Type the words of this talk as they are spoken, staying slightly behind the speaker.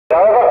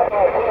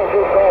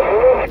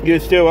You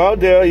still out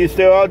there? You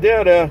still out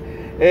there?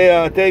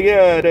 Hey, take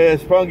care.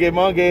 There's Funky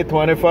Monkey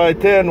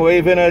 2510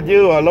 waving at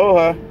you.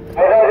 Aloha. Hey, I'm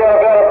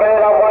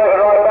waving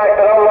right back,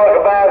 but I'm like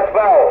a bad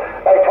spell.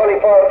 Hey,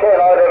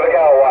 2510, I'd never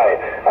go away.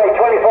 Hey,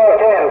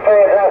 2510,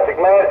 fantastic,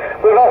 man.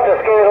 We must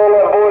have scared all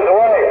them boys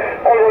away.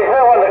 Hey, there's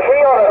no one to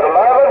key on at the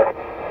moment.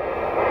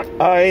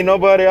 Ain't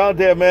nobody out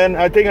there, man.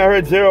 I think I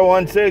heard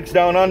 016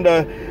 down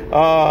under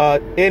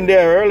in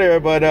there earlier,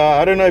 but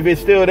I don't know if he's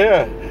still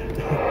there.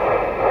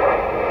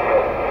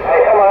 Hey,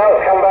 someone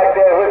else come back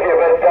there with you,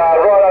 but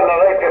right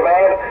underneath you,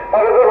 man.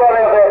 Have a good run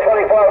out there,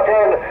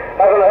 2510.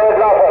 Haven't heard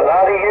nothing,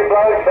 honey, you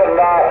blokes, and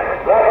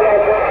nothing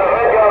else. I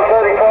heard you on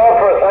 35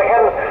 for a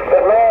second,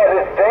 but man,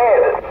 it's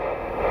dead.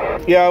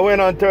 Yeah, I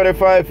went on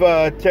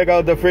 35, check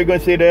out the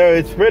frequency there.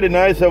 It's pretty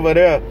nice over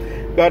there.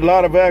 Got a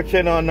lot of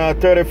action on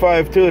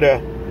 35 too there.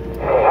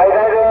 Hey,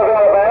 don't do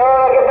about it, man.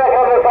 I'll get back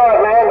on the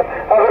side, man.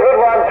 Have a good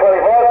one,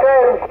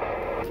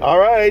 2510. All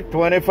right,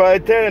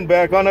 2510,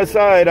 back on the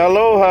side.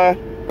 Aloha.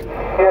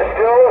 You're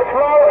still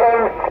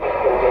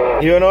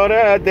smoking. You know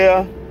that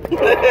there.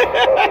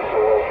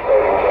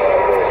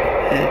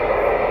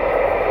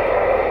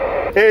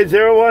 Hey,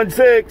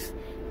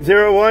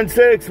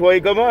 016,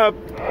 wake 'em up.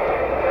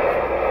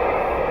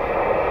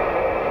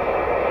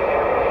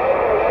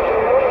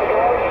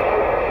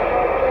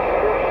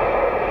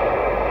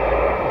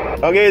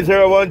 Okay,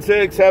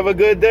 016, have a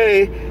good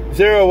day.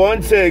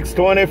 016,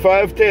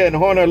 2510,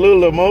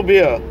 Honolulu,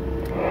 Mobile.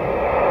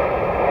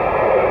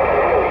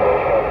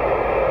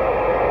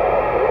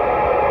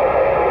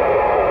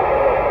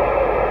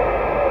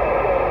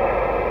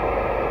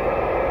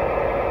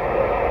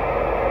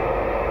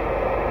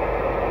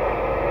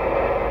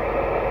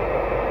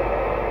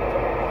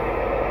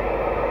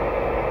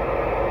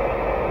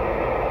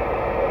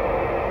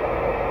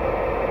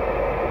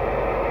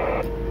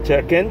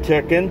 Checking.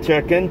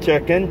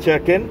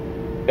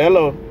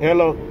 Hello.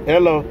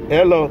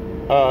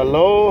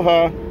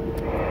 Aloha.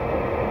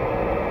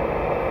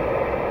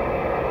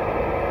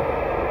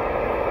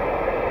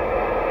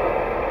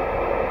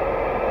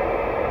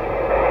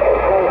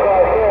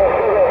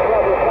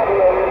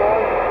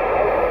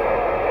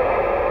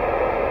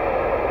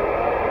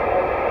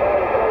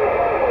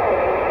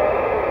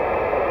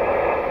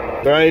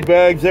 Right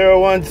back,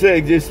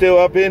 016, you're still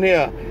up in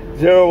here.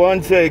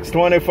 016,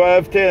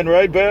 2510,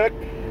 right back.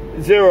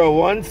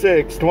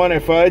 016,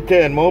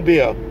 2510,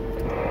 Mobile.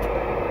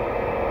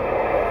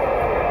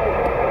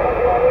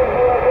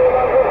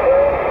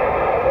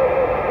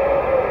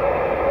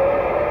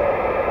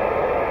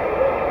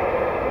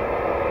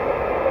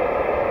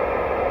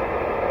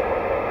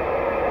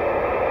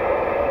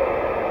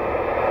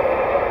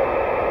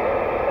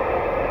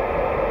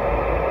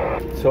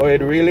 So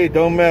it really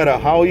don't matter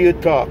how you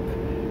talk.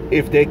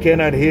 If they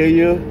cannot hear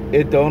you,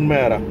 it don't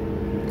matter.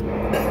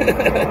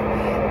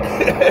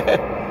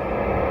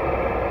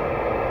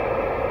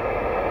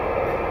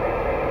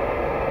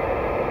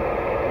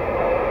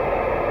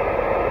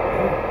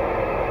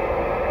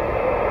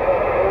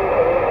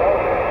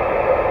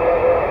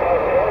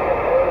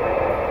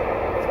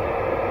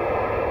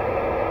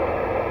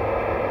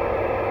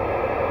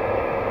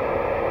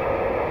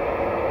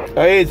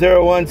 Hey,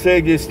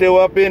 016, you're still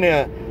up in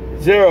here.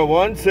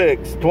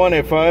 016,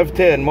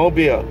 2510,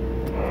 Mobile.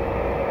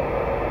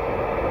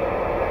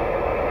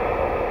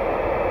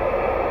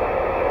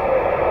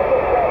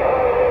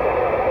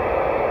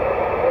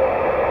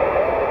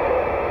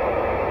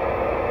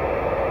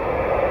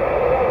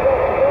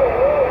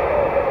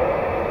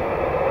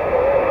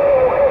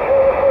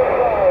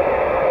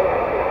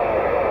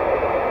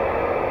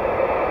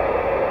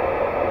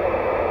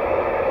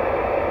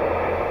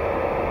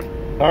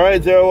 All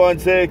right,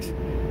 016.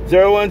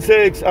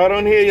 016, I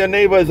don't hear your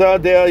neighbors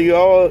out there. You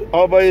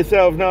all by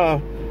yourself now.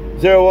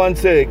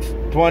 016,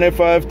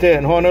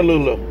 2510,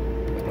 Honolulu.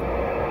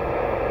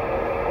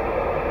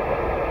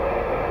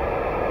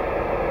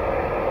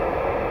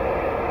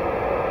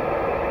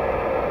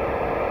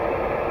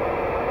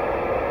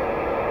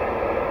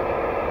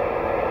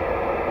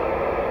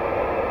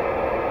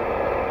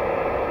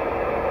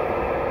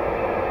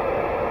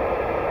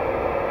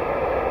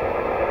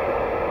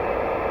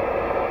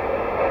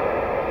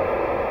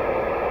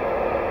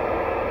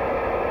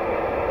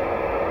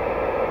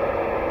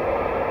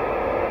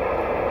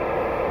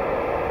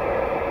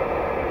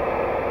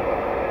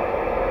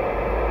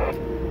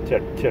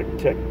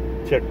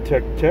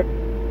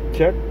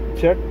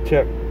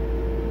 Check.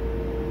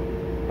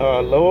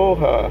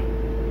 Aloha.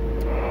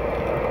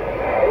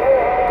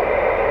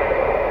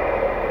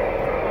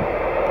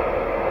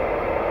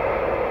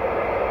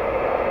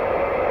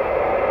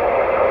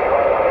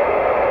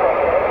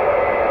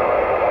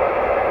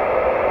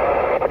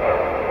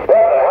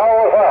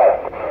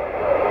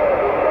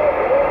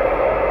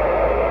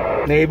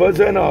 Neighbors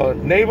and all.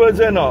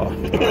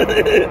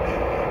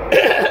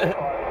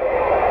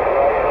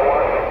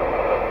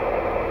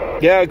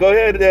 Yeah, go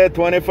ahead there,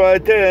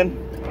 2510.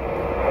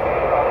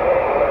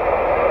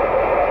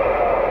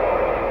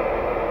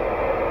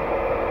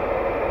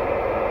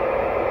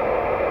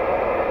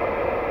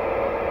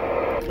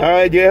 All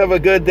right, you have a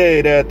good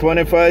day there,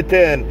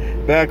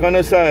 2510. Back on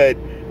the side.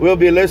 We'll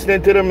be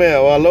listening to the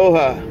mail.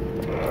 Aloha.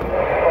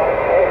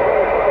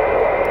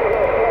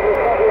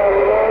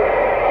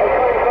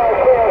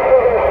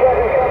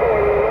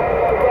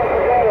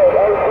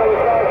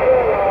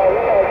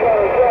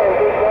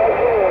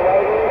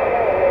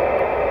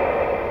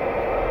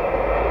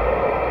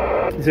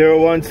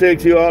 Zero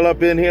 016, you all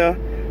up in here?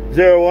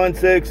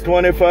 016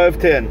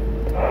 2510.